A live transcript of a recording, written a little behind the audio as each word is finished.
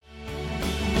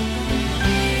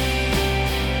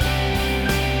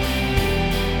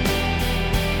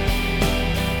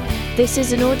This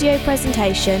is an audio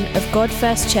presentation of God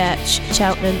First Church,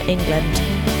 Cheltenham, England.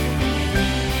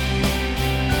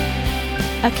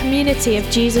 A community of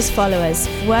Jesus followers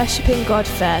worshipping God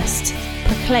first,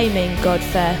 proclaiming God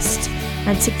first,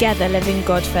 and together living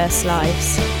God first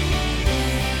lives.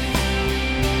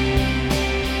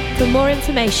 For more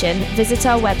information, visit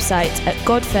our website at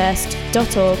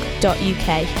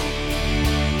godfirst.org.uk.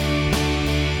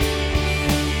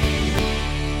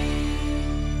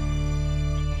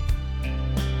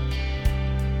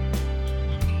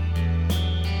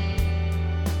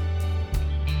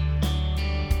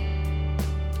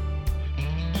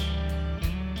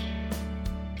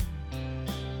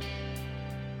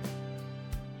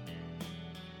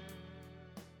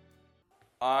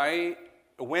 I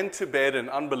went to bed an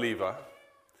unbeliever,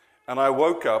 and I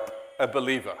woke up a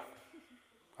believer,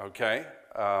 okay?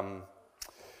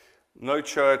 No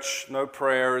church, no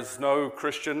prayers, no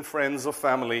Christian friends or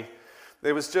family.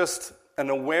 There was just an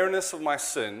awareness of my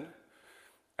sin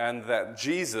and that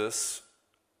Jesus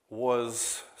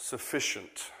was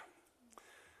sufficient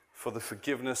for the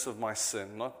forgiveness of my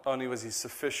sin. Not only was he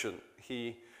sufficient,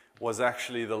 he was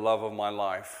actually the love of my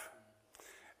life.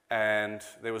 And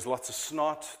there was lots of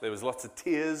snot, there was lots of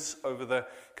tears over the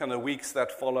kind of weeks that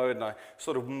followed, and I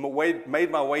sort of made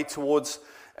my way towards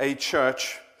a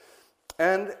church.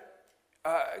 And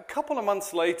a couple of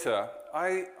months later,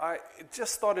 I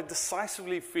just started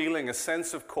decisively feeling a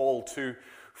sense of call to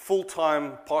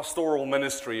full-time pastoral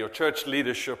ministry or church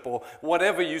leadership or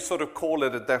whatever you sort of call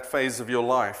it at that phase of your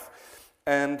life.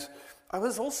 And I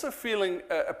was also feeling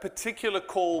a particular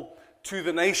call to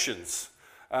the nations.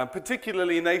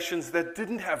 Particularly nations that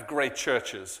didn't have great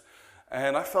churches.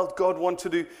 And I felt God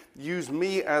wanted to use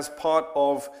me as part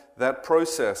of that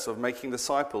process of making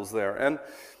disciples there. And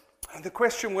the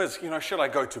question was, should I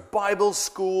go to Bible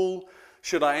school?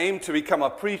 Should I aim to become a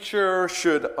preacher?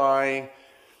 Should I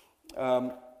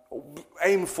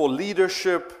aim for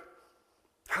leadership?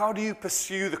 How do you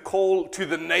pursue the call to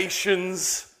the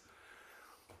nations?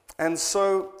 And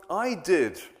so I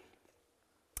did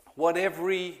what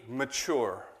every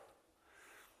mature,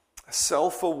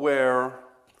 self-aware,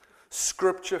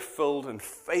 scripture-filled and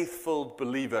faith-filled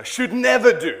believer should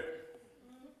never do,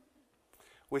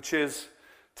 which is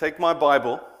take my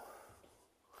Bible,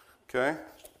 okay,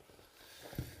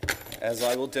 as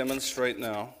I will demonstrate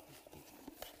now,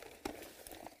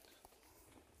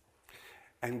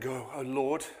 and go, oh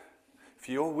Lord, if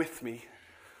you're with me,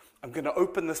 I'm going to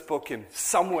open this book in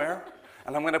somewhere,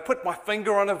 and I'm going to put my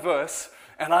finger on a verse,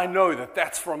 and I know that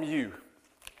that's from you.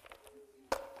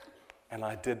 And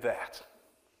I did that.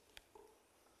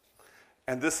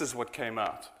 And this is what came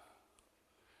out.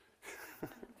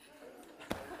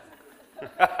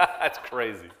 That's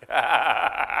crazy.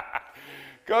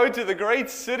 Go to the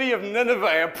great city of Nineveh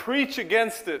and preach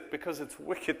against it because its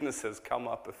wickedness has come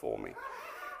up before me.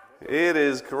 It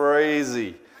is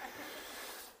crazy.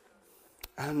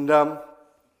 And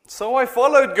so I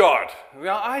followed God.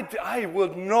 Now, I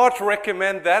would not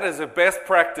recommend that as a best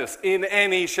practice in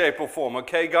any shape or form.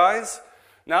 Okay, guys?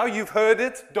 Now you've heard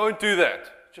it. Don't do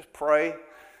that. Just pray.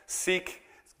 Seek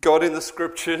God in the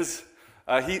Scriptures.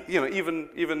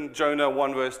 Even Jonah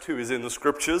 1 verse 2 is in the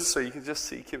Scriptures, so you can just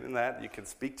seek him in that. You can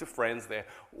speak to friends. There are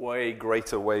way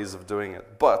greater ways of doing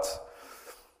it. But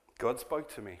God spoke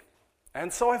to me.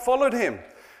 And so I followed him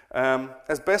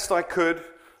as best I could.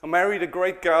 I married a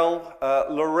great gal,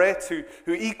 Lorette,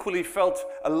 who equally felt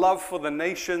a love for the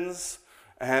nations,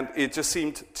 and it just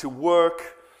seemed to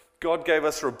work. God gave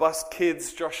us robust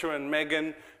kids, Joshua and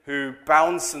Megan, who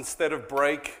bounce instead of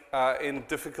break in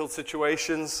difficult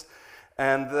situations,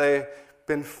 and they've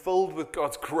been filled with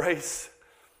God's grace.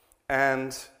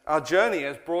 And our journey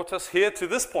has brought us here to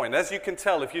this point. As you can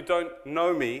tell, if you don't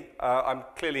know me, I'm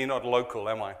clearly not local,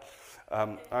 am I?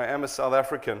 I am a South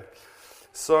African.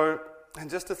 And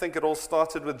just to think it all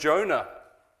started with Jonah.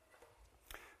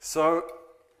 So,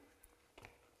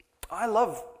 I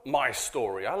love my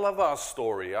story. I love our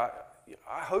story. I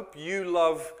hope you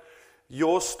love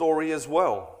your story as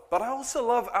well. But I also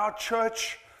love our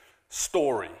church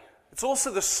story. It's also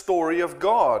the story of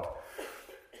God.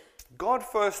 God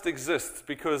first exists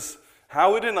because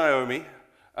Howard and Naomi,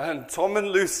 and Tom and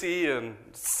Lucy, and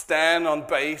Stan on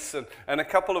bass, and a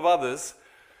couple of others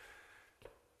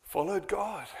followed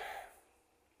God.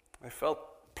 They felt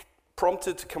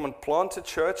prompted to come and plant a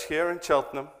church here in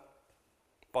Cheltenham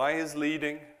by his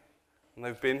leading. And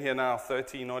they've been here now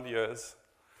 13 odd years.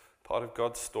 Part of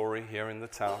God's story here in the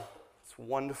town. It's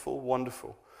wonderful,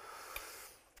 wonderful.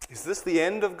 Is this the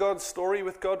end of God's story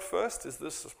with God First? Is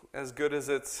this as good as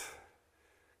it's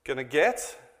going to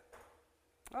get?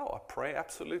 No, I pray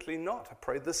absolutely not. I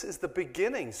pray this is the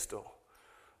beginning still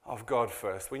of God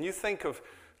first. When you think of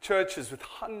churches with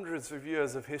hundreds of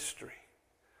years of history,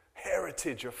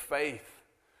 heritage of faith,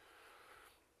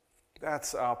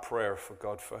 that's our prayer for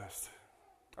God first.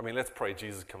 I mean, let's pray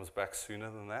Jesus comes back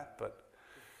sooner than that, but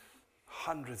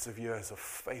hundreds of years of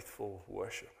faithful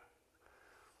worship.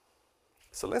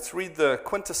 So let's read the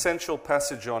quintessential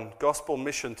passage on gospel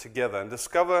mission together and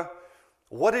discover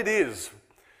what it is.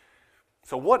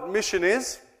 So what mission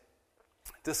is,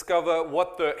 discover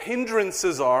what the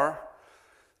hindrances are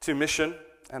to mission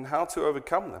and how to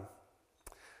overcome them.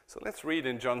 So let's read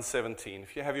in John 17.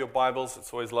 If you have your Bibles,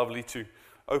 it's always lovely to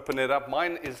open it up.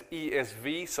 Mine is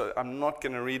ESV, so I'm not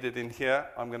going to read it in here.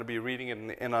 I'm going to be reading it in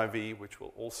the NIV, which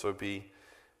will also be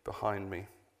behind me.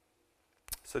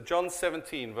 So John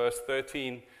 17, verse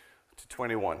 13 to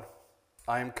 21.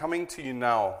 I am coming to you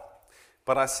now,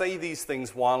 but I say these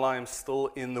things while I am still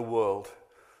in the world,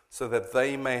 so that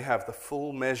they may have the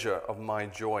full measure of my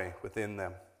joy within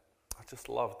them. I just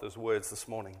love those words this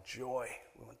morning. Joy.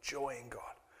 We want joy in God.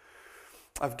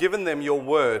 I've given them your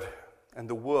word, and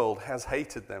the world has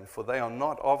hated them, for they are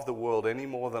not of the world any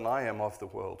more than I am of the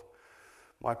world.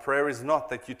 My prayer is not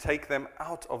that you take them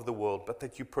out of the world, but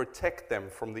that you protect them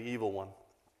from the evil one.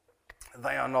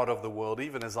 They are not of the world,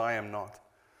 even as I am not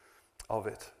of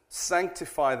it.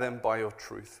 Sanctify them by your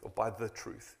truth, or by the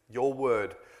truth. Your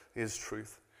word is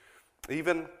truth.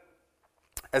 Even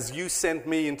as you sent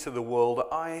me into the world,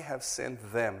 I have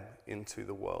sent them into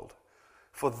the world.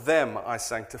 For them I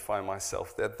sanctify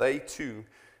myself, that they too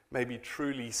may be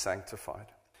truly sanctified.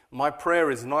 My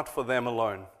prayer is not for them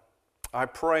alone. I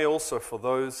pray also for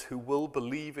those who will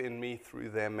believe in me through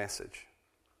their message,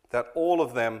 that all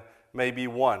of them may be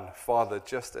one. Father,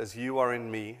 just as you are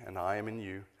in me and I am in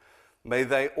you, may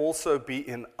they also be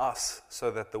in us,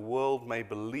 so that the world may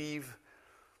believe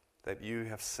that you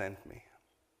have sent me.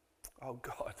 Oh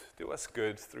God, do us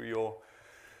good through your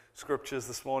scriptures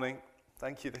this morning.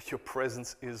 Thank you that your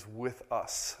presence is with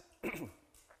us.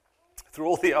 Through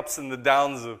all the ups and the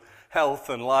downs of health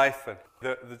and life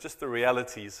and just the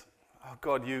realities. Oh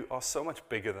God, you are so much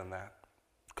bigger than that.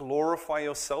 Glorify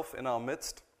yourself in our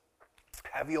midst.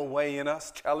 Have your way in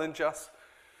us. Challenge us.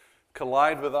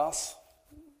 Collide with us.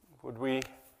 Would we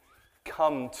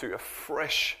come to a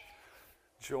fresh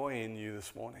joy in you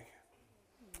this morning?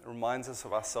 It reminds us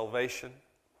of our salvation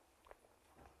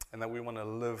and that we want to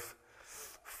live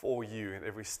for you in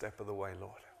every step of the way,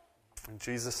 Lord. In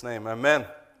Jesus' name, amen.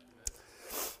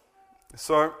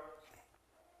 So,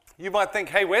 you might think,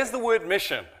 hey, where's the word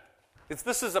mission?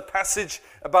 This is a passage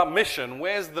about mission.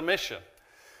 Where's the mission?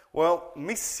 Well,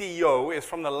 missio is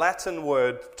from the Latin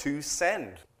word to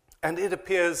send. And it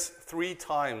appears 3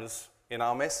 times in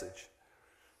our passage.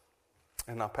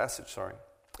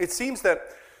 It seems that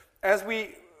as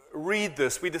we read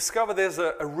this, we discover there's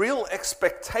a real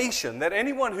expectation that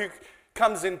anyone who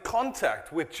comes in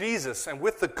contact with Jesus and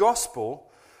with the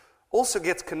gospel also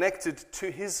gets connected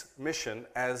to his mission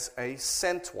as a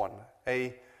sent one,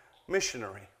 a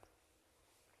missionary.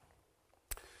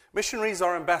 Missionaries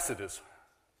are ambassadors.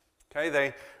 Okay,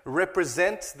 they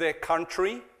represent their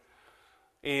country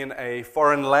in a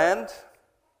foreign land.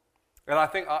 And I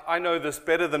think I know this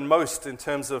better than most in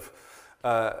terms of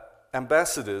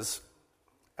ambassadors.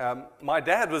 My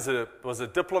dad was a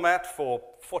diplomat for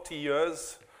 40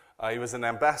 years. He was an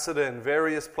ambassador in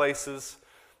various places.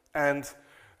 And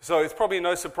so it's probably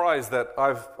no surprise that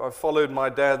I've followed my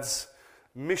dad's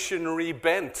missionary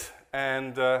bent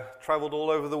and traveled all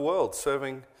over the world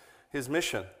serving his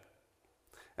mission.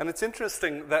 And it's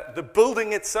interesting that the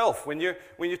building itself, when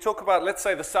you talk about, let's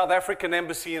say, the South African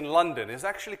Embassy in London, is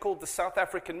actually called the South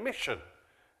African Mission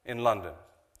in London.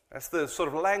 That's the sort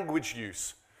of language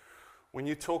use when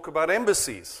you talk about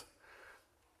embassies.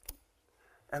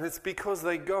 And it's because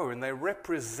they go and they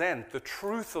represent the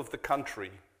truth of the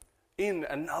country in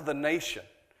another nation,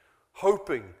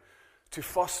 hoping to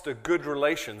foster good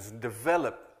relations and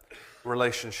develop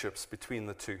relationships between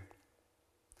the two.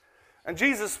 And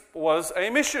Jesus was a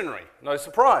missionary, no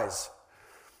surprise.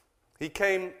 He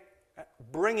came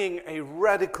bringing a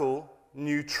radical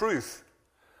new truth.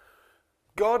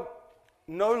 God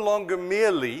no longer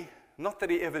merely, not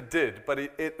that he ever did, but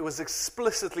it was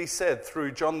explicitly said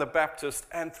through John the Baptist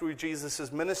and through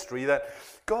Jesus' ministry that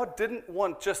God didn't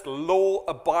want just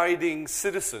law-abiding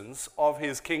citizens of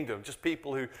his kingdom, just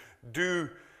people who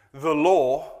do the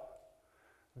law,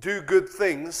 do good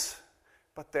things,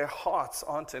 but their hearts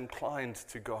aren't inclined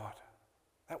to God.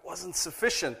 That wasn't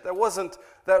sufficient. That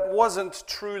wasn't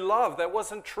true love. That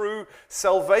wasn't true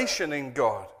salvation in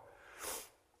God.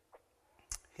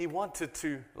 He wanted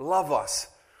to love us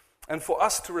and for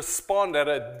us to respond at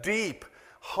a deep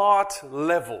heart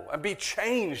level and be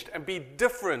changed and be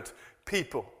different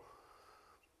people.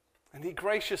 And He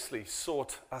graciously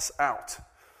sought us out.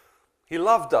 He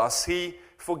loved us. He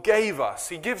forgave us.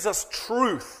 He gives us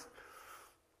truth.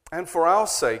 And for our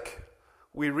sake,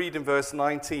 we read in verse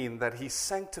 19 that He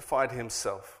sanctified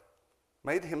Himself,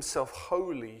 made Himself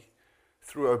holy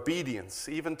through obedience,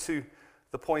 even to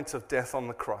the point of death on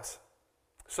the cross.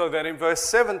 So that in verse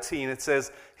 17 it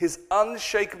says, His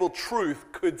unshakable truth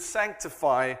could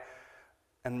sanctify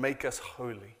and make us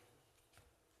holy.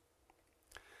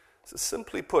 So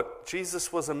simply put,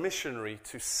 Jesus was a missionary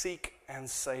to seek and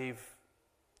save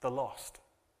the lost.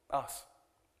 Us.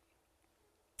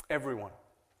 Everyone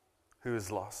who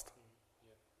is lost.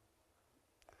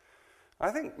 I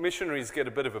think missionaries get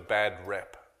a bit of a bad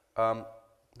rep.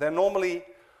 They're normally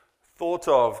thought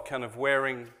of kind of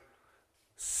wearing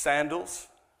sandals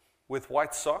with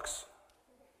white socks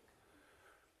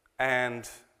and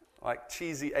like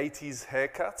cheesy 80s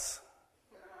haircuts.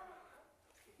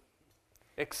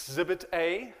 Exhibit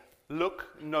A, look,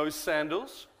 no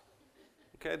sandals.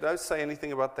 Okay, don't say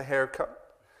anything about the haircut.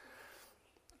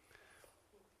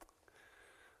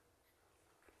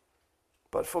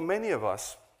 But for many of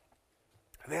us,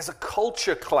 there's a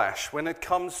culture clash when it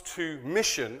comes to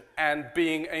mission and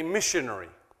being a missionary.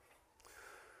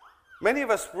 Many of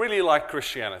us really like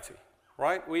Christianity,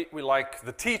 right? We like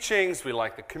the teachings, we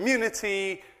like the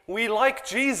community, we like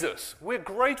Jesus. We're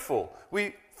grateful.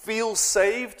 We feel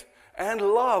saved and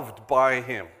loved by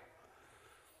Him.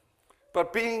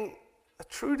 But being a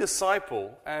true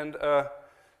disciple and a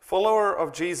follower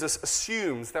of Jesus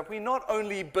assumes that we not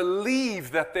only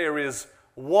believe that there is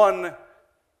one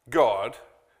God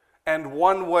and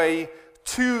one way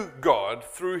to God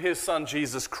through His Son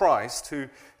Jesus Christ, who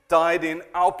died in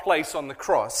our place on the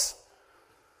cross.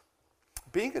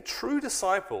 Being a true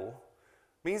disciple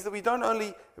means that we don't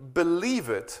only believe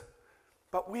it,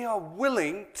 but we are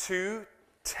willing to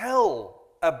tell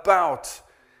about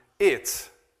it.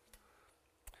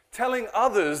 Telling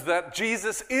others that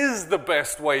Jesus is the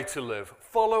best way to live.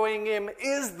 Following Him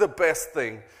is the best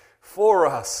thing for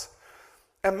us.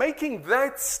 And making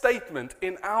that statement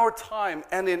in our time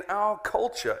and in our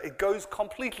culture, it goes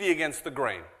completely against the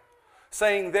grain.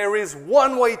 Saying there is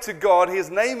one way to God, His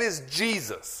name is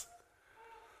Jesus.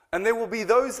 And there will be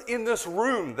those in this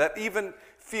room that even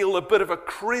feel a bit of a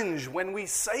cringe when we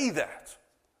say that.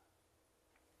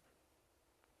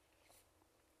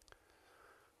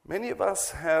 Many of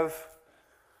us have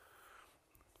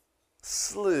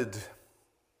slid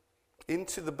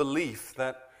into the belief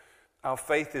that our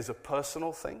faith is a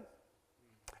personal thing,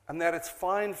 and that it's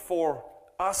fine for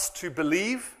us to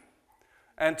believe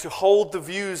and to hold the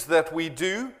views that we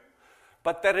do,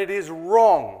 but that it is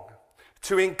wrong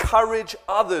to encourage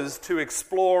others to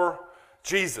explore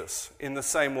Jesus in the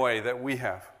same way that we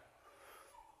have.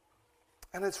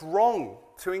 And it's wrong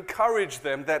to encourage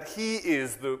them that He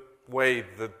is the way,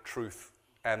 the truth,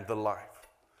 and the life.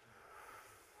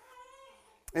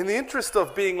 In the interest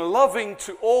of being loving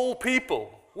to all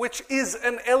people, which is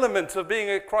an element of being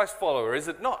a Christ follower, is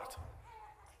it not?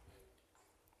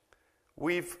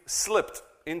 We've slipped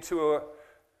into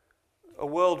a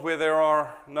world where there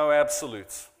are no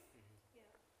absolutes.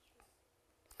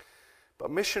 But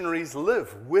missionaries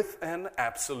live with an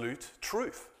absolute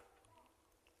truth.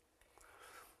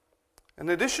 In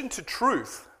addition to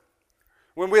truth,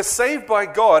 when we're saved by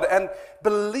God and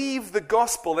believe the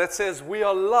gospel that says we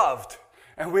are loved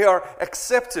and we are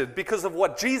accepted because of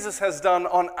what Jesus has done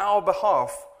on our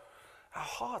behalf, our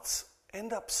hearts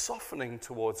end up softening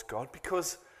towards God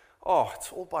because,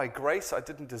 it's all by grace. I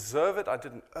didn't deserve it. I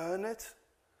didn't earn it.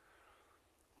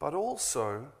 But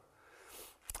also,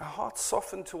 our hearts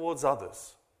soften towards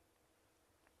others.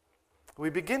 We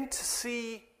begin to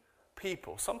see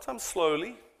people, sometimes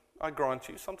slowly, I grant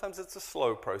you, sometimes it's a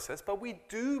slow process, but we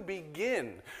do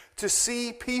begin to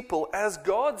see people as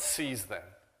God sees them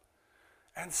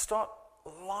and start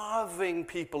loving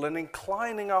people and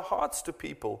inclining our hearts to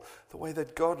people the way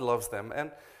that God loves them.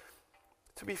 And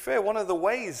to be fair, one of the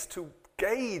ways to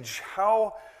gauge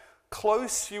how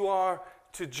close you are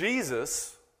to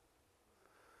Jesus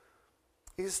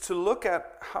is to look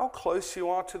at how close you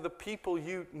are to the people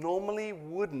you normally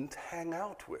wouldn't hang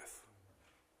out with.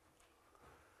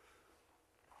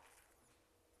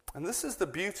 And this is the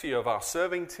beauty of our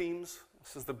serving teams.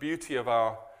 This is the beauty of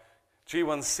our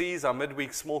G1Cs, our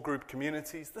midweek small group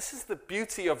communities. This is the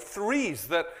beauty of threes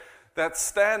that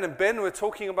Stan and Ben were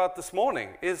talking about this morning,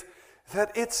 is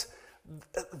that it's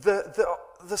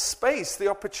the space, the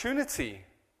opportunity,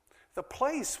 the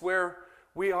place where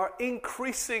we are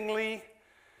increasingly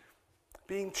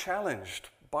being challenged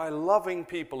by loving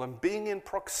people and being in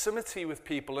proximity with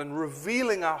people and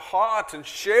revealing our heart and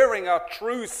sharing our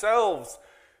true selves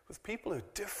with people who are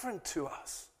different to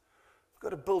us. We've got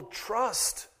to build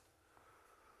trust.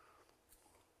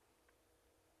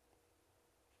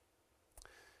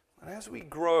 And as we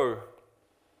grow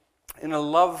in a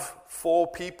love for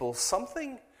people,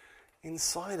 something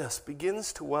inside us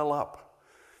begins to well up.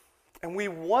 And we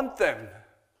want them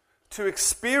to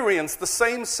experience the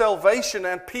same salvation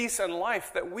and peace and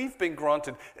life that we've been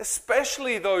granted,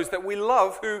 especially those that we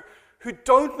love who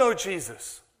don't know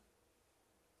Jesus.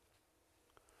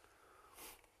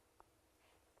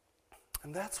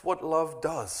 And that's what love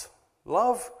does.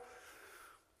 Love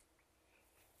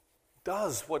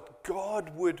does what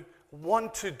God would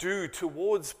want to do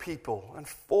towards people and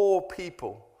for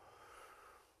people.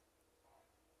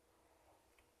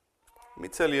 Let me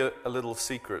tell you a little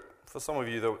secret. For some of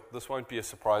you, though, this won't be a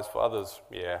surprise. For others,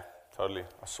 yeah, totally.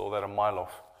 I saw that a mile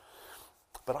off.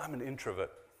 But I'm an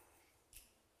introvert.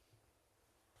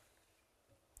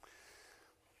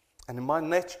 And in my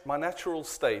natural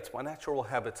state, my natural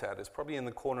habitat is probably in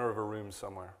the corner of a room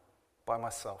somewhere, by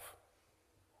myself,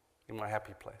 in my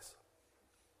happy place.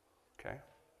 Okay?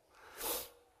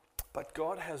 But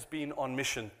God has been on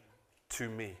mission to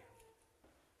me.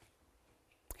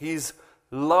 He's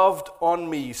loved on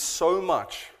me so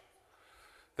much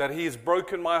that He has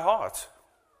broken my heart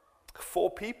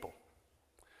for people.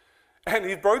 And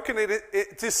He's broken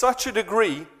it to such a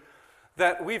degree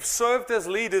that we've served as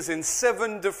leaders in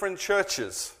 7 different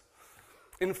churches,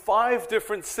 in 5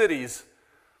 different cities,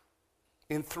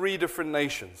 in 3 different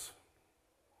nations.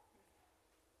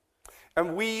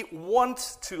 And we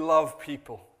want to love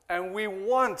people, and we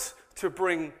want to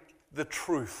bring the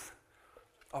truth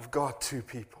of God to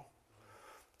people.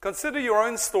 Consider your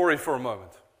own story for a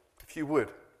moment, if you would.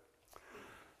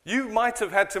 You might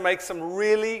have had to make some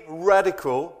really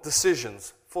radical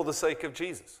decisions for the sake of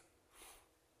Jesus.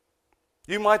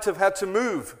 You might have had to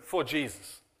move for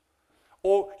Jesus.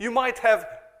 Or you might have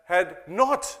had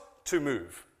not to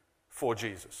move for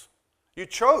Jesus. You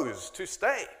chose to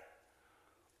stay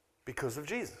because of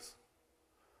Jesus.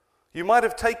 You might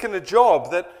have taken a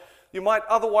job that you might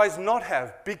otherwise not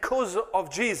have because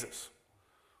of Jesus.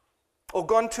 Or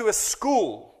gone to a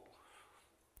school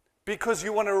because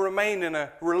you want to remain in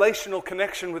a relational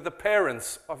connection with the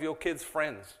parents of your kids'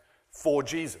 friends for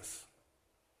Jesus.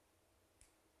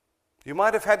 You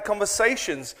might have had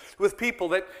conversations with people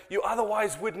that you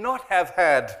otherwise would not have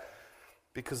had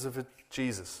because of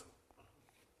Jesus.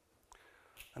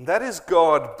 And that is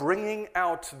God bringing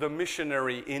out the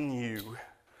missionary in you.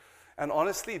 And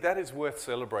honestly, that is worth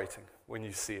celebrating when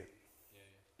you see it.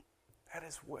 That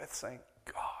is worth saying,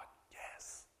 God,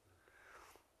 yes.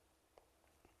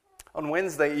 On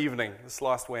Wednesday evening, this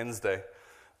last Wednesday,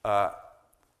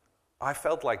 I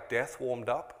felt like death warmed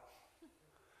up.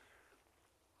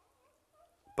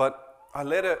 But I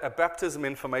led a baptism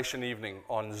information evening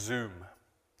on Zoom.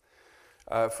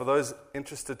 For those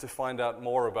interested to find out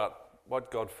more about what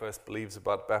God first believes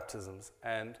about baptisms.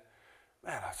 And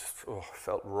man, I just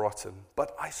felt rotten.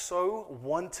 But I so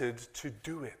wanted to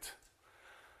do it.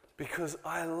 Because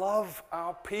I love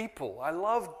our people. I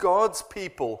love God's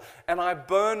people. And I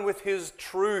burn with His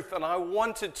truth. And I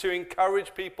wanted to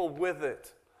encourage people with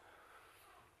it.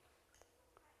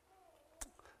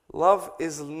 Love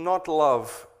is not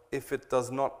love if it does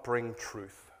not bring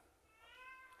truth.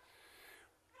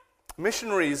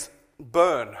 Missionaries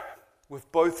burn with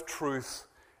both truth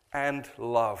and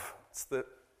love. It's the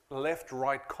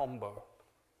left-right combo.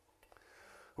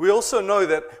 We also know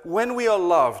that when we are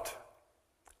loved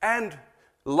and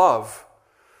love,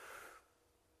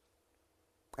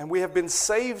 and we have been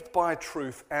saved by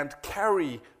truth and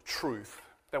carry truth,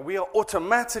 that we are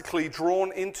automatically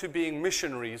drawn into being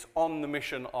missionaries on the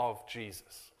mission of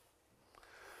Jesus.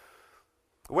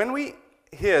 When we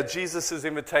hear Jesus'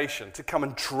 invitation to come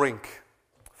and drink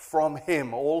from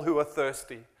Him, all who are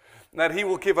thirsty, that He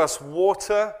will give us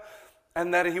water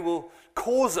and that He will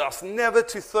cause us never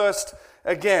to thirst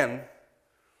again,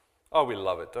 oh, we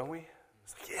love it, don't we?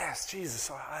 It's like, yes, Jesus,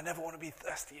 I never want to be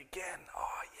thirsty again.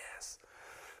 Oh, yes.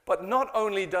 But not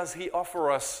only does He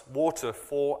offer us water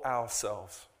for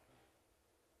ourselves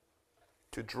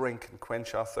to drink and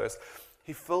quench our thirst,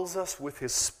 He fills us with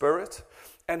His Spirit,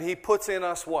 and He puts in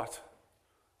us what?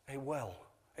 A well,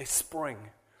 a spring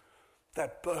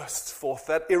that bursts forth,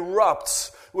 that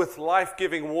erupts with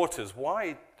life-giving waters.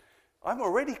 Why? I'm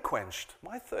already quenched.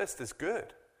 My thirst is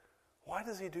good. Why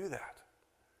does He do that?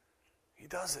 He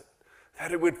does it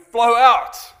that it would flow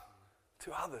out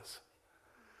to others.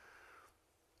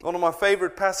 One of my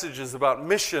favorite passages about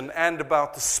mission and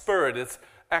about the Spirit is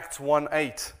Acts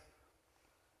 1:8.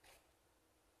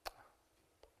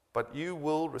 but you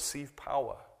will receive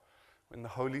power when the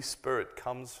Holy Spirit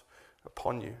comes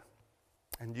upon you.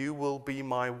 And you will be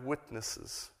my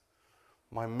witnesses,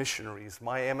 my missionaries,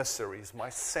 my emissaries, my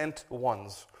sent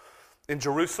ones in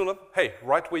Jerusalem. Hey,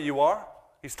 right where you are,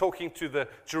 he's talking to the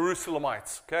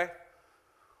Jerusalemites, okay?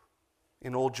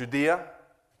 In all Judea,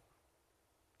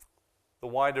 the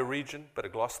wider region, bit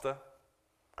of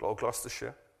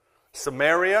Gloucestershire.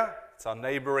 Samaria, it's our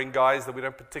neighboring guys that we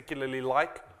don't particularly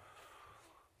like.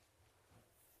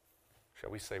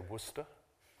 Shall we say Worcester?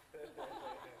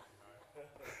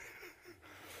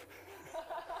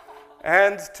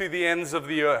 And to the ends of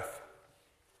the earth.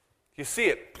 You see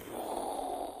it.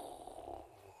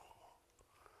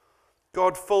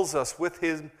 God fills us with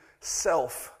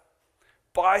Himself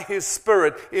by His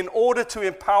Spirit in order to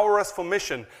empower us for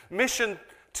mission. Mission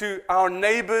to our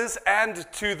neighbors and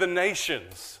to the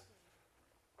nations.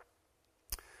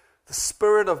 The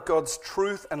Spirit of God's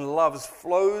truth and love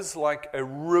flows like a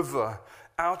river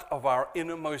out of our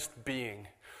innermost being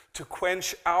to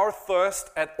quench our thirst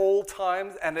at all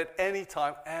times and at any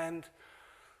time, and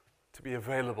to be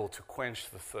available to quench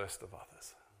the thirst of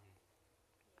others.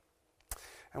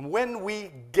 And when we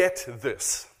get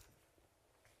this,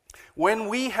 when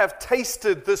we have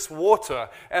tasted this water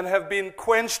and have been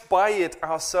quenched by it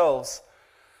ourselves,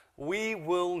 we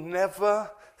will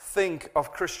never think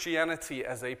of Christianity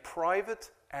as a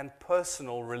private and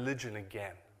personal religion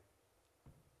again.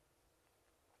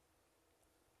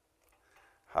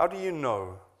 How do you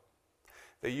know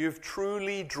that you've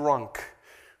truly drunk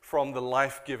from the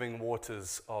life-giving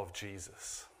waters of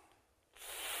Jesus?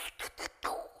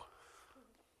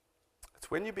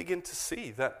 It's when you begin to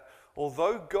see that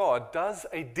although God does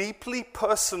a deeply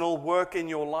personal work in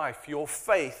your life, your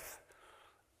faith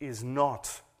is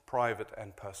not private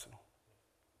and personal.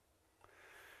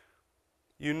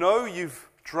 You know you've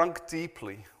drunk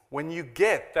deeply when you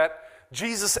get that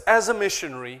Jesus as a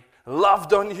missionary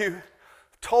loved on you,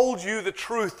 told you the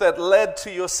truth that led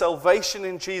to your salvation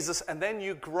in Jesus, and then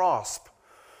you grasp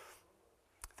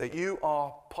that you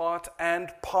are part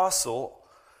and parcel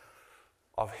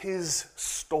of His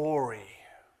story,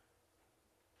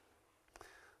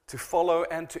 to follow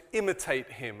and to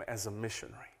imitate Him as a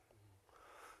missionary.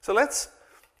 So let's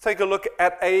take a look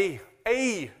at a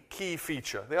key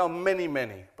feature. There are many,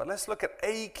 but let's look at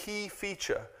a key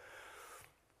feature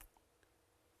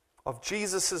of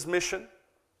Jesus' mission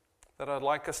that I'd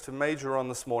like us to major on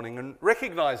this morning, and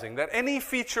recognizing that any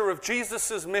feature of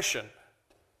Jesus' mission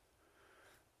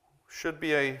should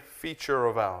be a feature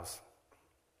of ours.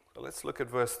 So let's look at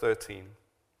verse 13.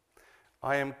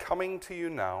 I am coming to you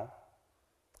now.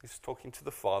 He's talking to the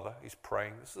Father. He's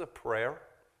praying. This is a prayer.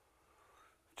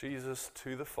 Jesus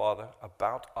to the Father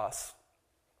about us.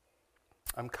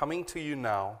 I'm coming to you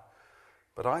now,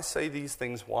 but I say these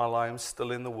things while I am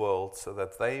still in the world, so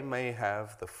that they may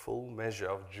have the full measure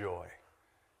of joy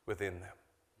within them.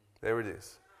 There it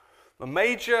is. The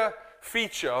major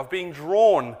feature of being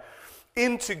drawn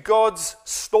into God's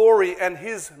story and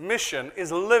His mission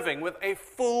is living with a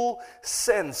full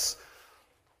sense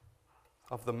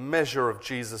of the measure of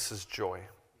Jesus' joy.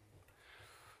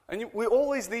 And we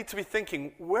always need to be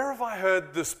thinking, where have I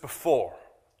heard this before?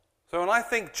 So when I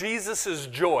think Jesus'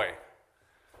 joy,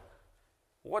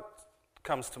 what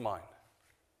comes to mind?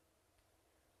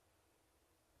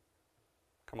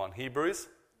 Come on, Hebrews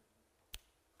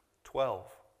 12,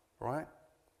 right?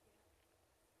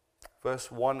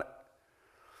 Verse 1,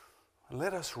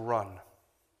 let us run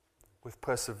with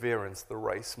perseverance the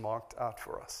race marked out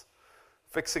for us,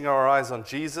 fixing our eyes on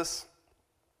Jesus,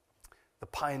 the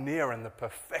pioneer and the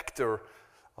perfecter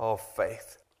of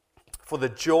faith. For the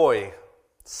joy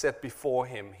set before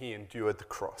Him, He endured the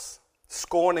cross,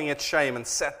 scorning its shame, and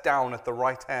sat down at the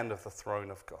right hand of the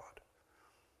throne of God.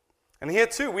 And here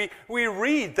too, we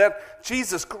read that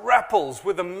Jesus grapples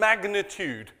with the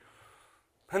magnitude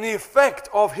and the effect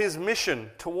of His mission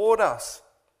toward us.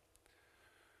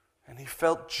 And He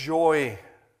felt joy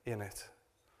in it,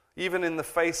 even in the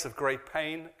face of great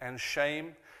pain and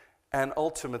shame and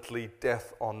ultimately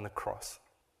death on the cross.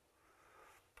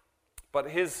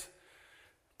 But His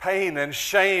pain and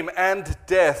shame and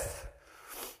death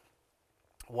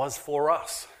was for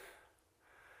us,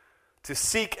 to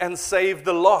seek and save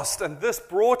the lost. And this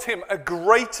brought Him a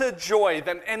greater joy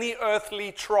than any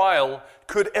earthly trial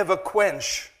could ever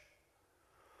quench.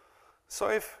 So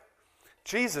if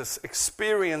Jesus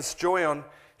experienced joy on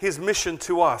His mission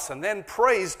to us and then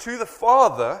prays to the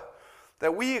Father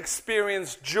that we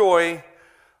experience joy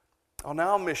on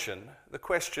our mission, the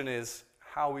question is,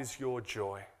 how is your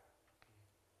joy?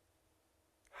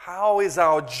 How is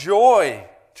our joy,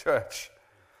 church?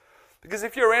 Because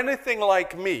if you're anything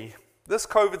like me, this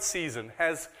COVID season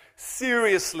has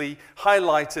seriously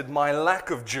highlighted my lack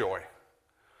of joy.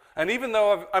 And even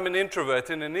though I'm an introvert,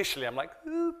 and initially I'm like,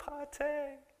 ooh, party,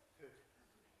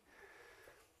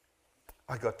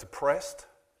 I got depressed,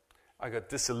 I got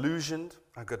disillusioned,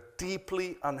 I got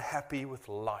deeply unhappy with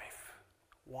life.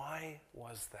 Why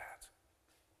was that?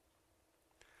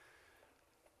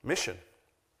 Mission,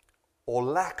 or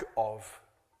lack of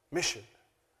mission.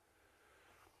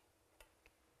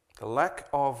 The lack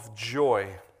of joy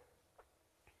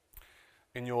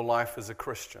in your life as a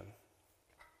Christian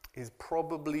is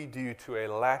probably due to a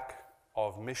lack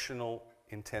of missional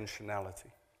intentionality.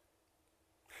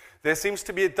 There seems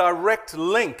to be a direct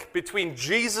link between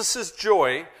Jesus'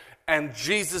 joy and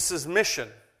Jesus' mission.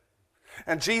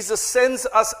 And Jesus sends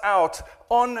us out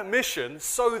on mission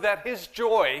so that his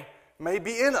joy may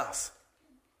be in us.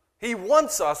 He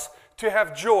wants us to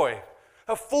have joy,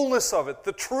 a fullness of it,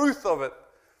 the truth of it,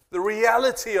 the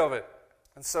reality of it.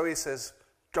 And so he says,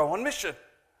 go on mission.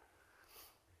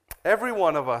 Every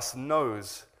one of us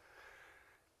knows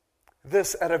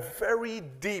this at a very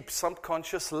deep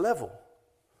subconscious level.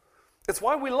 It's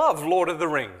why we love Lord of the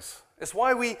Rings. It's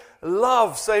why we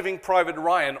love Saving Private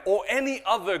Ryan or any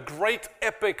other great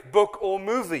epic book or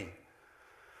movie.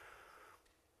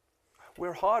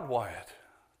 We're hardwired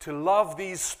to love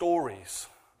these stories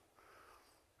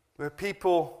where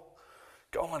people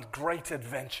go on great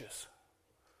adventures.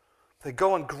 They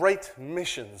go on great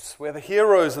missions where the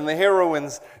heroes and the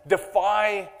heroines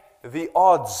defy the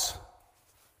odds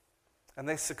and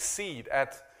they succeed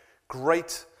at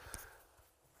great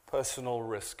personal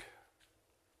risk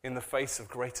in the face of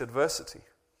great adversity.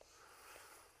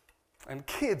 And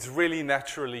kids really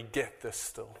naturally get this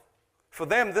still. For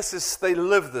them, they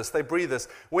live this, they breathe this.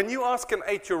 When you ask an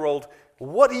 8-year-old,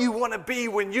 what do you want to be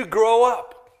when you grow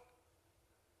up?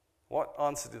 What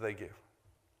answer do they give?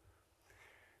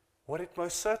 What it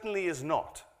most certainly is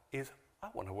not is, I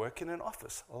want to work in an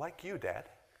office like you, Dad.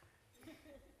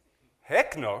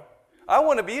 Heck no. I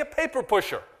want to be a paper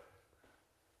pusher.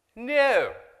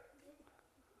 No.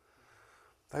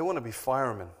 They want to be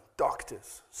firemen,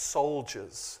 doctors,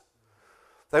 soldiers.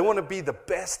 They want to be the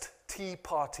best tea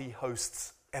party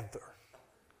hosts ever.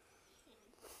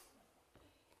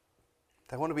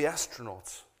 They want to be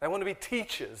astronauts. They want to be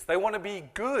teachers. They want to be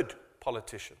good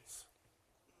politicians.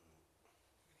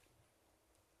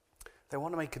 They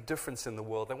want to make a difference in the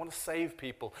world. They want to save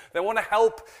people. They want to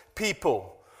help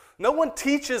people. No one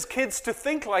teaches kids to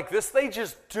think like this. They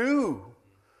just do.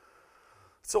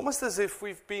 It's almost as if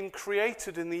we've been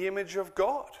created in the image of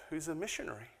God, who's a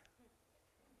missionary.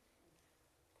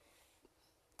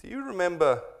 Do you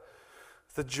remember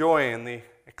the joy and the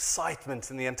excitement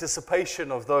and the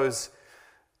anticipation of those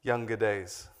younger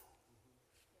days?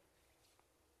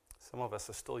 Some of us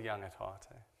are still young at heart.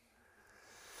 Eh?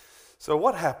 So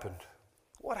what happened?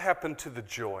 What happened to the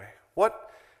joy?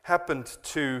 What happened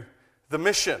to the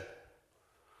mission?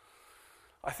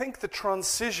 I think the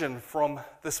transition from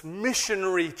this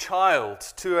missionary child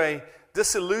to a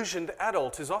disillusioned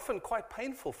adult is often quite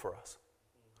painful for us.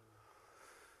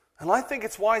 And I think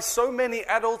it's why so many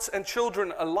adults and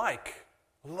children alike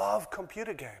love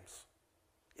computer games.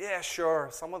 Yeah, sure,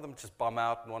 some of them just bum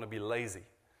out and want to be lazy.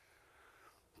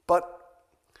 But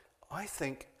I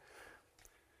think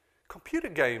computer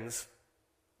games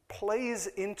plays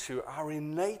into our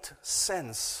innate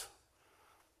sense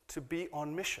to be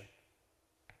on mission,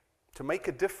 to make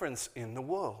a difference in the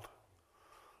world.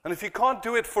 And if you can't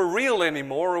do it for real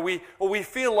anymore, or we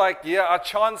feel like, yeah, our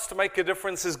chance to make a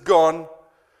difference is gone,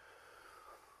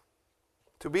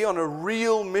 to be on a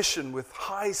real mission with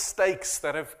high stakes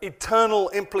that have eternal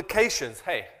implications,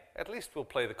 hey, at least we'll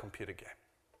play the computer game.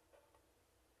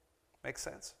 Make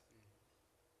sense?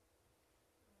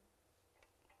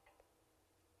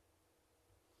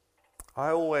 I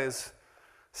always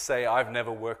say I've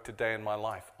never worked a day in my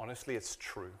life. Honestly, it's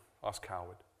true. Ask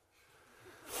Howard.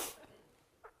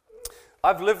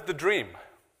 I've lived the dream.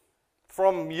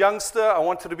 From youngster, I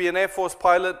wanted to be an Air Force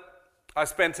pilot. I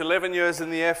spent 11 years in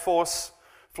the Air Force,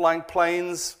 flying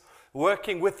planes,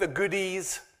 working with the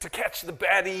goodies to catch the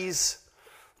baddies,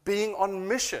 being on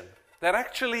mission that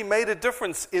actually made a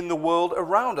difference in the world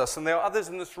around us. And there are others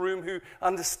in this room who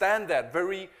understand that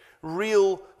very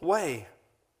real way.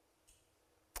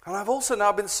 And I've also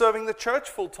now been serving the church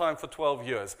full time for 12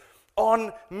 years,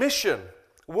 on mission,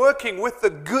 working with the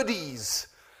goodies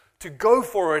to go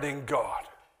for it in God,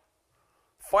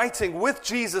 fighting with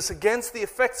Jesus against the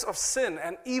effects of sin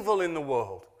and evil in the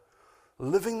world,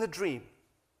 living the dream,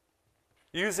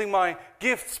 using my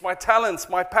gifts, my talents,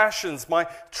 my passions, my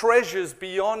treasures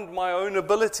beyond my own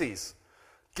abilities,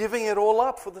 giving it all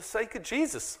up for the sake of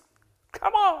Jesus.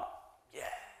 Come on, Yeah.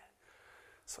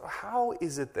 So how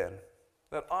is it then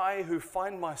that I, who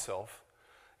find myself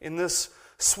in this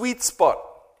sweet spot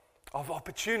of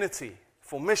opportunity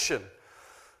for mission,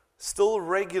 still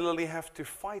regularly have to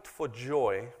fight for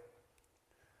joy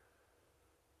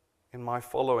in my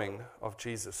following of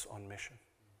Jesus on mission?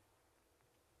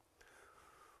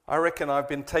 I reckon I've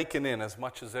been taken in as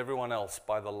much as everyone else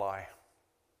by the lie.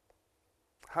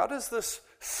 How does this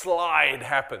slide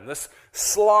happen? This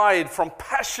slide from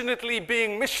passionately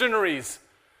being missionaries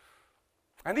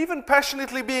and even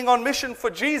passionately being on mission for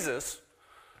Jesus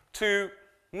to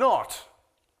not.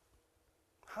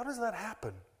 How does that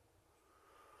happen?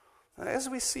 As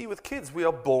we see with kids, we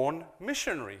are born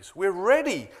missionaries. We're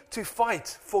ready to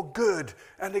fight for good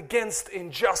and against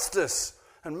injustice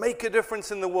and make a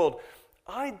difference in the world.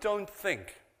 I don't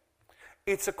think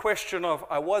it's a question of,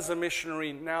 I was a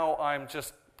missionary, now I'm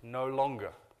just no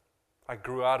longer. I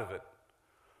grew out of it.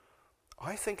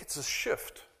 I think it's a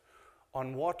shift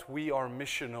on what we are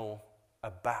missional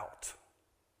about.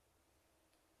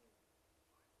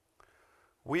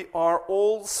 We are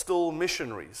all still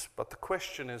missionaries, but the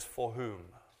question is for whom?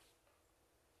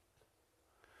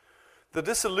 The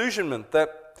disillusionment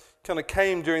that kind of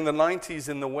came during the 90s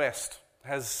in the West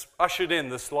has ushered in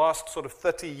this last sort of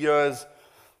 30 years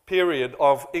period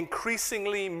of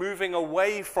increasingly moving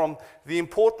away from the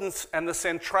importance and the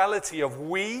centrality of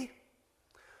we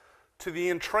to the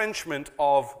entrenchment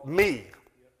of me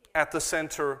at the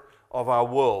center of our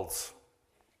worlds.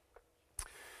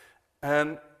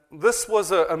 And this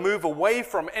was a move away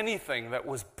from anything that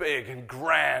was big and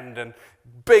grand and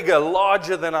bigger,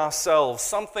 larger than ourselves,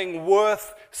 something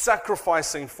worth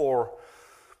sacrificing for,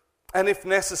 and if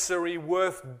necessary,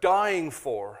 worth dying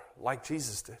for, like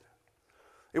Jesus did.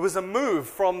 It was a move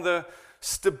from the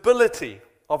stability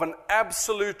of an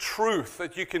absolute truth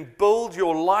that you can build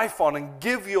your life on and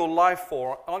give your life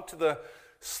for onto the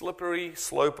slippery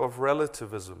slope of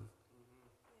relativism.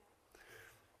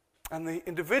 And the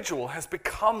individual has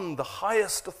become the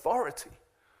highest authority.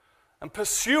 And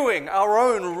pursuing our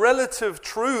own relative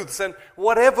truths and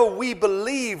whatever we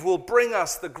believe will bring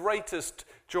us the greatest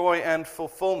joy and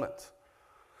fulfillment.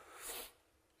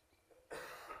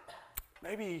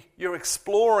 Maybe you're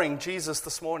exploring Jesus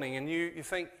this morning and you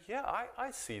think, yeah, I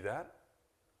see that.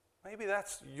 Maybe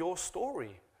that's your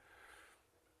story.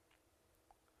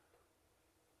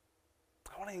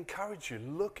 I want to encourage you,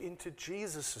 look into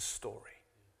Jesus' story.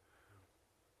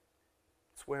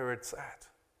 It's where it's at.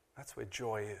 That's where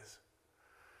joy is.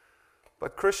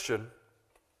 But Christian,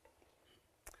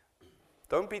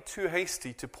 don't be too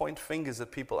hasty to point fingers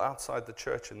at people outside the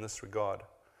church in this regard.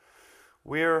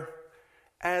 We're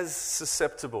as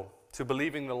susceptible to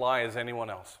believing the lie as anyone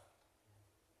else.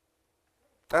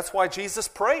 That's why Jesus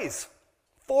prays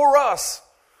for us.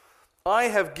 I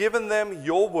have given them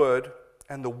your word,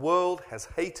 and the world has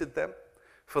hated them,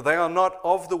 for they are not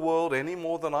of the world any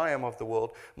more than I am of the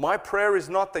world. My prayer is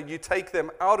not that you take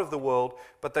them out of the world,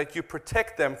 but that you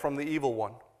protect them from the evil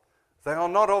one. They are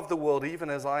not of the world, even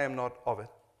as I am not of it.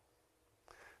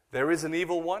 There is an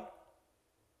evil one,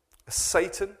 a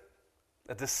Satan,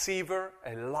 a deceiver,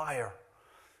 a liar,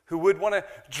 who would want to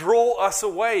draw us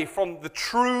away from the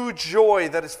true joy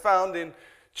that is found in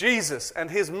Jesus and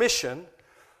his mission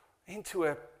into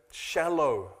a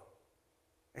shallow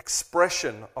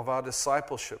expression of our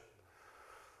discipleship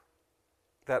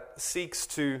that seeks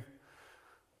to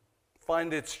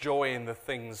find its joy in the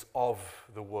things of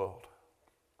the world.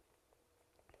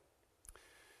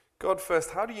 God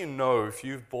first, how do you know if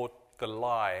you've bought the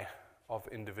lie of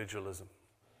individualism?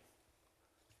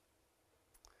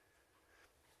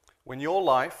 When your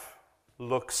life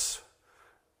looks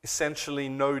essentially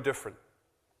no different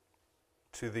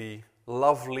to the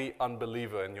lovely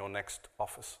unbeliever in your next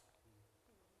office.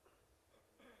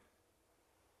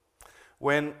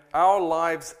 When our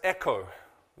lives echo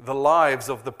the lives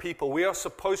of the people we are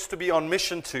supposed to be on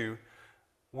mission to,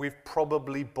 we've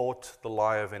probably bought the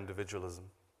lie of individualism.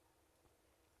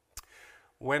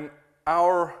 When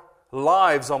our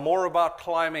lives are more about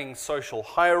climbing social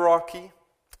hierarchy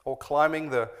or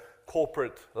climbing the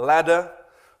corporate ladder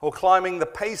or climbing the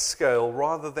pay scale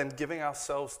rather than giving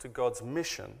ourselves to God's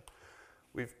mission,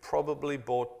 we've probably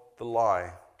bought the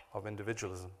lie of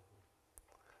individualism.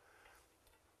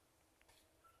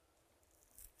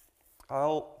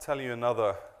 I'll tell you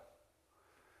another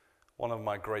one of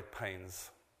my great pains.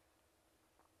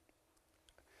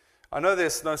 I know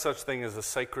there's no such thing as a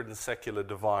sacred and secular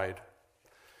divide,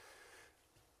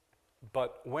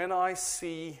 but when I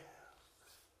see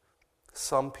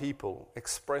some people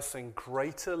expressing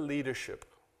greater leadership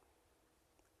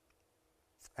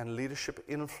and leadership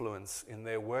influence in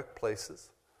their workplaces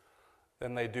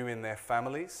than they do in their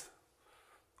families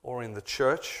or in the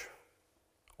church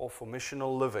or for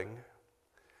missional living,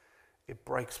 it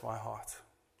breaks my heart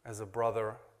as a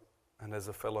brother and as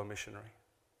a fellow missionary.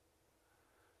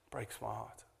 It breaks my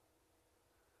heart.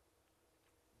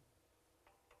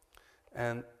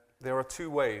 And there are two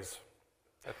ways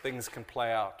that things can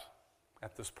play out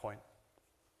at this point.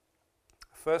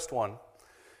 The first one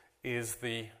is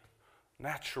the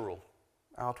natural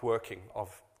outworking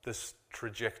of this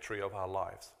trajectory of our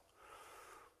lives.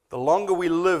 The longer we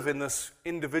live in this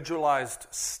individualized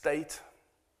state,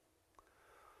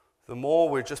 the more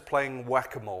we're just playing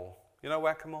whack-a-mole. You know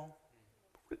whack-a-mole?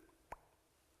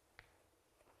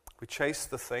 We chase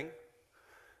the thing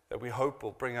that we hope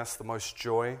will bring us the most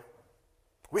joy.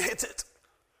 We hit it,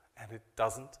 and it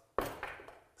doesn't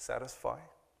satisfy.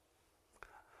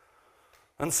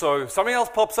 And so something else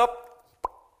pops up.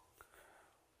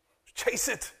 Chase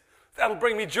it. That'll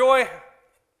bring me joy.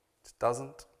 It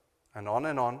doesn't. And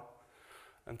on,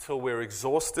 until we're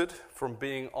exhausted from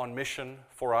being on mission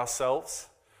for ourselves.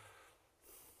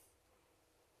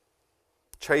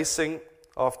 Chasing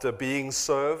after being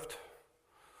served.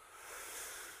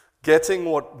 Getting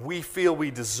what we feel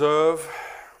we deserve.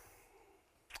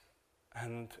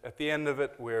 And at the end of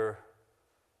it, we're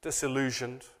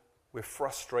disillusioned, we're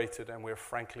frustrated, and we're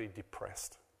frankly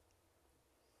depressed.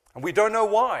 And we don't know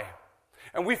why.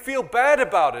 And we feel bad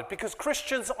about it because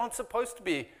Christians aren't supposed to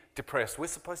be depressed. We're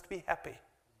supposed to be happy.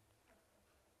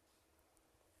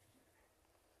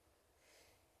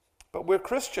 But we're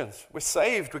Christians. We're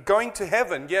saved. We're going to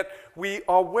heaven. Yet we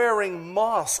are wearing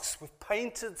masks with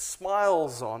painted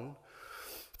smiles on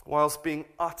whilst being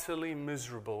utterly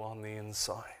miserable on the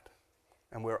inside.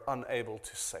 And we're unable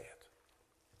to say it.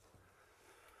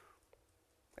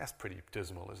 That's pretty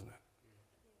dismal, isn't it?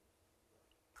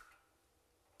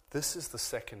 This is the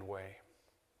second way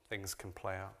things can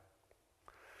play out.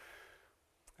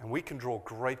 And we can draw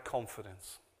great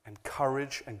confidence and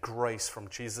courage and grace from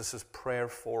Jesus' prayer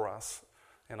for us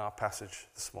in our passage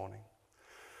this morning.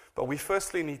 But we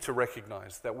firstly need to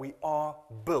recognize that we are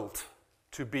built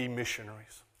to be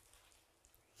missionaries.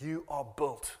 You are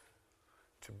built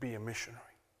to be a missionary.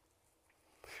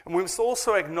 And we must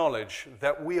also acknowledge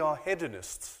that we are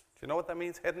hedonists. Do you know what that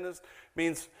means? Hedonist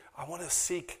means I want to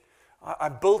seek,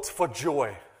 I'm built for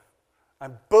joy.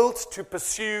 I'm built to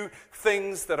pursue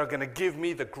things that are going to give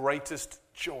me the greatest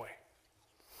joy.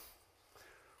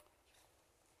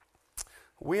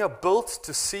 We are built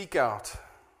to seek out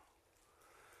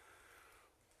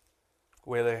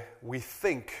where we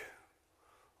think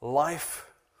life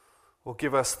will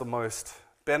give us the most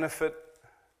benefit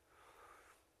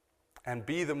and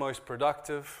be the most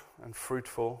productive and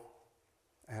fruitful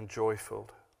and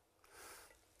joy-filled.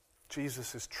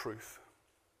 Jesus is truth.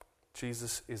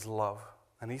 Jesus is love.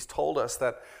 And he's told us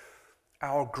that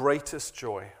our greatest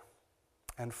joy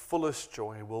and fullest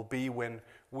joy will be when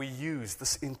we use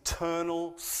this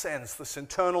internal sense, this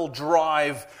internal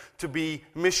drive to be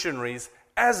missionaries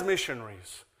as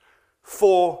missionaries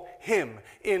for him,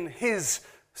 in his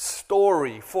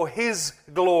story, for his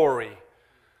glory,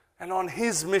 and on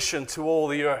his mission to all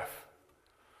the earth.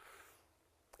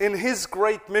 In his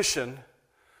great mission,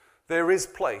 there is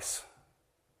place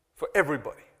for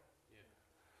everybody.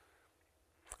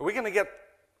 Are we going to get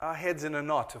our heads in a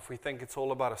knot if we think it's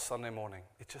all about a Sunday morning?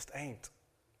 It just ain't.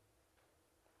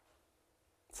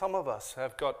 Some of us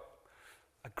have got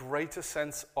a greater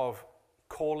sense of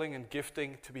calling and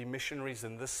gifting to be missionaries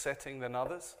in this setting than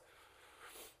others.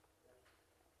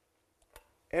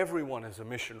 Everyone is a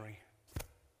missionary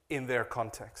in their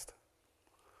context.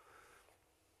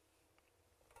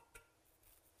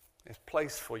 There's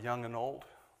place for young and old.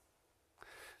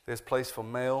 There's place for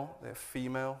male, there's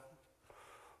female,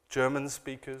 German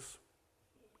speakers,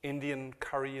 Indian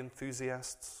curry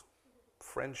enthusiasts,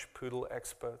 French poodle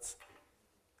experts.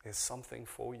 There's something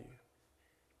for you.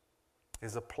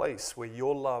 There's a place where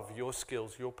your love, your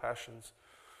skills, your passions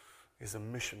is a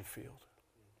mission field.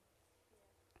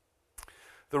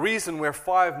 The reason we're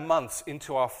 5 months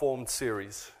into our Formed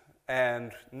series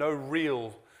and no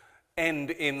real end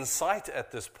in sight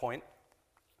at this point,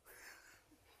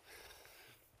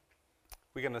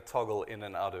 we're going to toggle in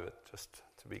and out of it, just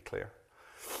to be clear.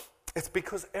 It's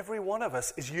because every one of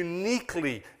us is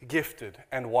uniquely gifted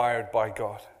and wired by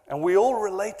God. And we all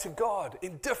relate to God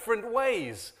in different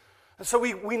ways. And so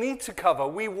we need to cover,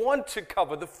 we want to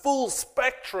cover the full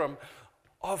spectrum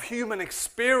of human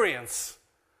experience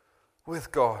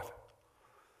with God.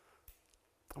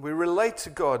 We relate to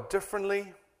God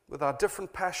differently with our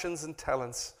different passions and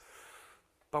talents,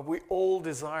 but we all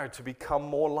desire to become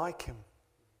more like him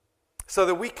so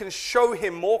that we can show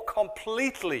him more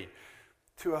completely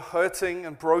to a hurting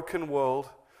and broken world,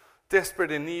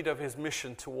 desperate in need of his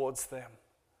mission towards them.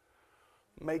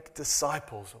 Make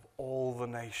disciples of all the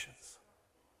nations.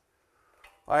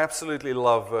 I absolutely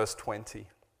love verse 20.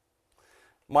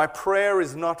 My prayer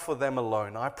is not for them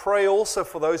alone. I pray also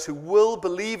for those who will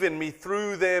believe in me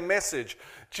through their message.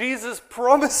 Jesus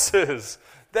promises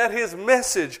that his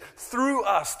message through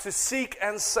us to seek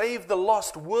and save the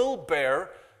lost will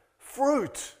bear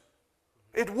fruit.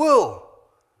 It will.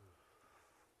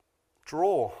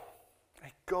 Draw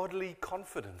a godly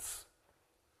confidence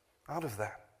out of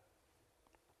that.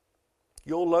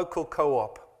 Your local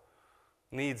co-op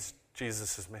needs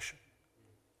Jesus' mission.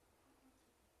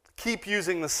 Keep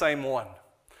using the same one.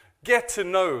 Get to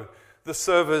know the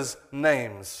servers'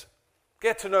 names.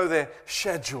 Get to know their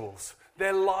schedules,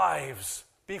 their lives.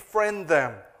 Befriend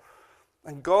them.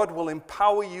 And God will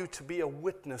empower you to be a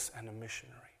witness and a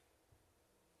missionary.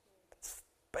 It's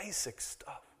basic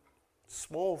stuff.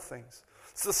 Small things.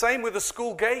 It's the same with the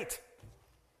school gate.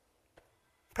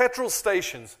 Petrol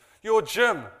stations, your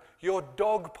gym, your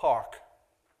dog park.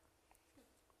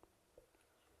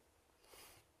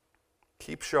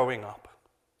 Keep showing up.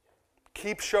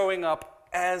 Keep showing up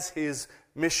as his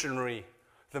missionary,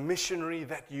 the missionary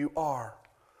that you are,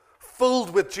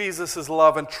 filled with Jesus'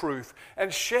 love and truth,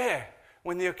 and share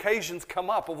when the occasions come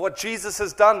up of what Jesus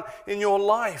has done in your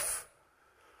life.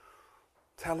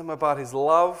 Tell him about his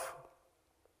love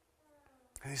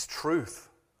and his truth,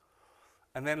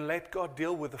 and then let God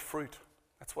deal with the fruit.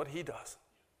 That's what he does.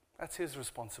 That's his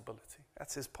responsibility.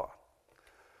 That's his part.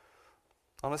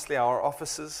 Honestly, our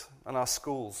offices and our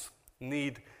schools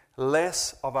need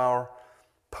less of our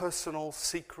personal,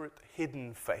 secret,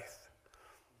 hidden faith,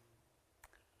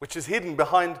 which is hidden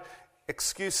behind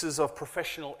excuses of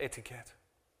professional etiquette.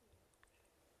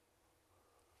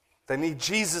 They need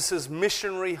Jesus'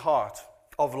 missionary heart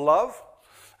of love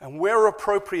and, where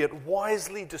appropriate,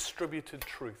 wisely distributed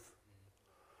truth.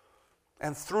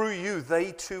 And through you,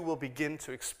 they too will begin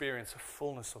to experience a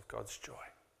fullness of God's joy.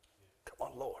 Come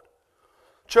on, Lord.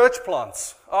 Church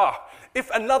plants. If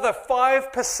another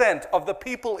 5% of the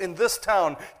people in this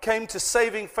town came to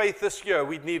saving faith this year,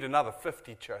 we'd need another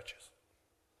 50 churches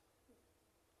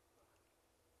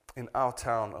in our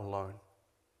town alone.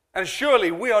 And surely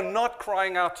we are not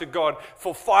crying out to God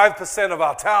for 5% of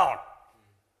our town.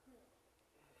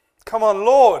 Come on,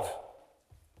 Lord.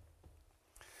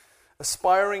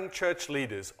 Aspiring church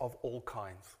leaders of all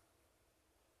kinds.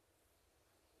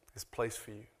 There's place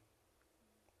for you.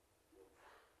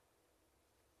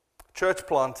 Church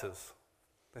planters,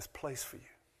 there's place for you.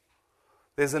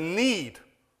 There's a need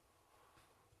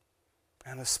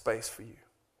and a space for you.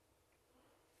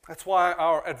 That's why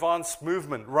our advanced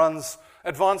movement runs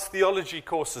advanced theology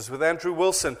courses with Andrew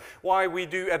Wilson, why we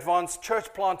do advanced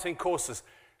church planting courses,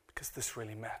 because this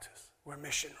really matters. We're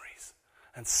missionaries.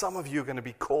 And some of you are going to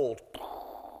be called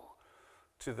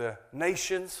to the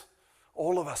nations.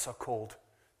 All of us are called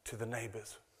to the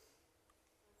neighbors.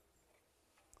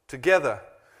 Together,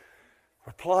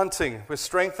 we're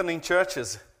strengthening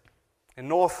churches in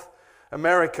North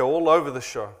America, all over the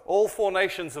show. All 4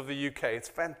 nations of the UK. It's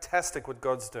fantastic what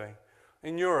God's doing.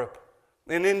 In Europe,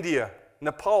 in India,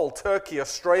 Nepal, Turkey,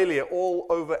 Australia, all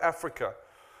over Africa.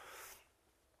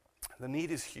 The need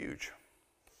is huge.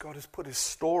 God has put his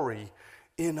story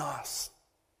in us.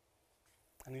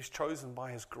 And he's chosen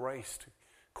by his grace to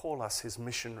call us his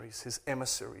missionaries, his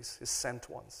emissaries, his sent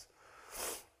ones.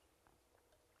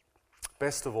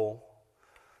 Best of all,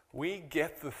 we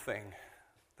get the thing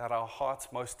that our hearts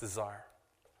most desire,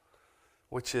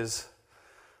 which is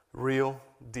real,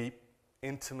 deep,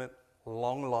 intimate,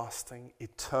 long-lasting,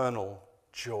 eternal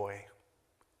joy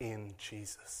in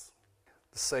Jesus,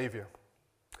 the Savior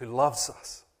who loves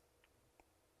us,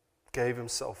 gave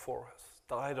himself for us,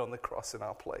 died on the cross in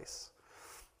our place,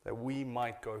 that we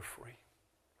might go free.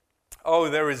 Oh,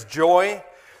 there is joy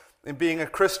in being a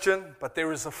Christian, but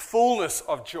there is a fullness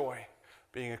of joy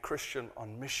being a Christian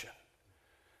on mission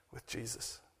with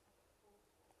Jesus.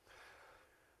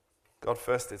 God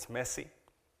first, it's messy.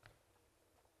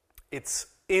 It's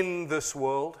in this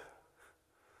world.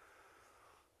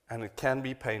 And it can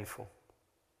be painful.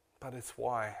 But it's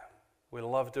why we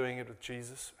love doing it with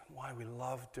Jesus and why we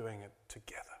love doing it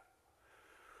together.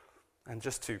 And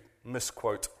just to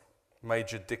misquote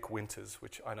Major Dick Winters,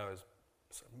 which I know is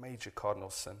a major cardinal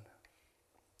sin,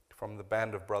 from the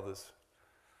Band of Brothers.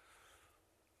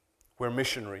 We're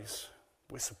missionaries.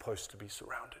 We're supposed to be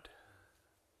surrounded.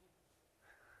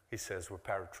 He says we're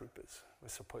paratroopers. We're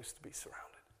supposed to be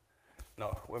surrounded.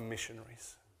 No, we're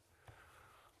missionaries.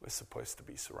 We're supposed to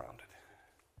be surrounded.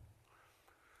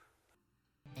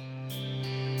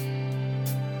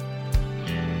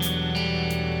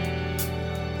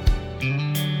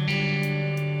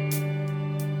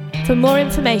 For more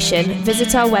information,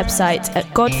 visit our website at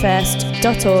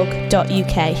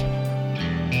godfirst.org.uk.